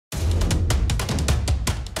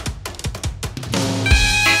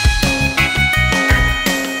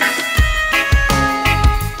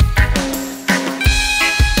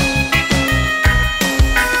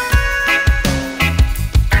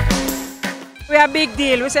We are a big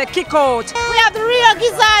deal. We say kick out. We have the Rio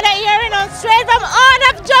Gizada here, straight from out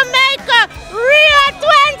of Jamaica, Rio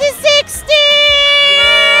 2016.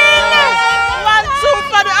 Yeah. 1-2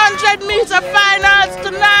 for the 100-meter finals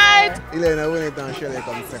tonight. Elena win it and Shelly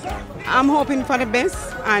comes second. I'm hoping for the best,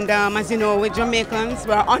 and as you know, with Jamaicans,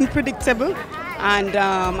 we're unpredictable. And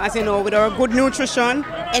as you know, with our good nutrition,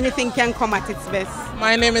 anything can come at its best.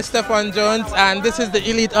 My name is Stefan Jones, and this is the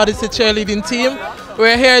Elite Odyssey cheerleading team.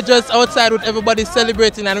 We're here just outside with everybody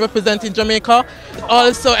celebrating and representing Jamaica.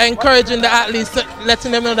 Also encouraging the athletes,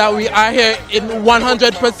 letting them know that we are here in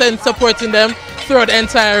 100% supporting them throughout the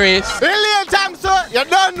entire race. Brilliant time, sir. You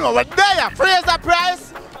don't know, we're there.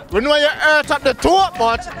 Fraser-Pryce. We know you hurt up the toe,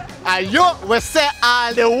 but you will say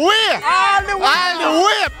all the way. All the way. All the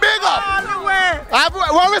way. Big up. All the way.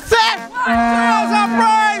 What we say?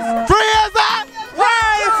 Fraser-Pryce. Fraser-Pryce.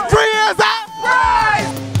 Fraser-Pryce.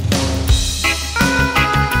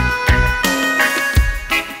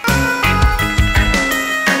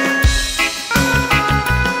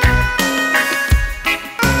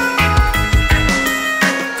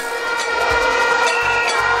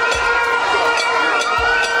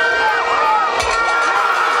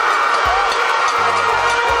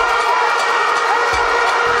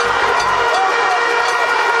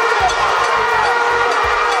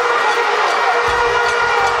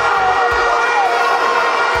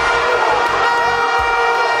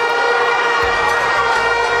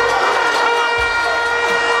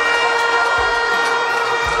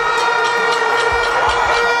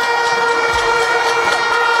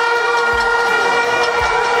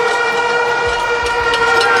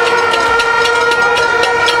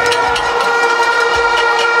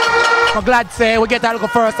 I'm glad to say we get a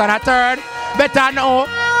look first and a third. Better now,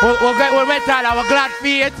 we'll medal our glad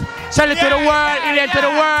feet. Shelly to the world, Ilian to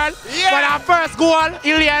the world. But our first goal,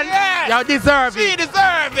 Ilian, you deserve it. She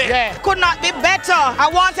deserves it. Yeah. Could not be better. I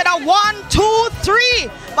wanted a 1, 2, 3,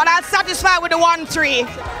 but I'm satisfied with the 1, 3.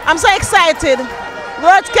 I'm so excited.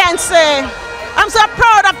 Words can't say. I'm so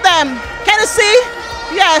proud of them. Can you see?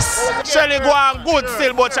 Yes. Shelly go on good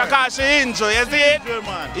still, but she injured, you see it?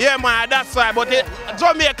 Yeah, man, that's why. But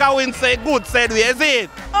Jamaica win say good, said we, you see it?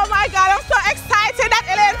 Oh my God, I'm so excited that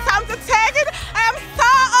Elaine time to take it. I am so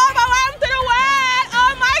overwhelmed to the world.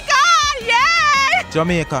 Oh my God, yay!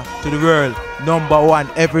 Jamaica to the world,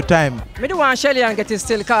 #1 every time. Me do want Shelly-Ann get it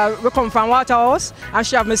still because we come from Waterhouse and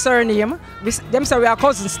she have my surname. Them say we are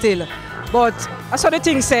cousins still. But that's what the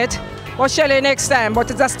thing said. But Shelly next time,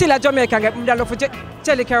 but it's still a Jamaican get medal for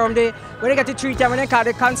Shelly Karam Day. When they get it 3 times, when they call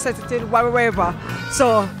the concert, whatever.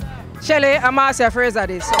 So Shelly, I'm Marcia Fraser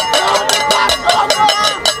this. So.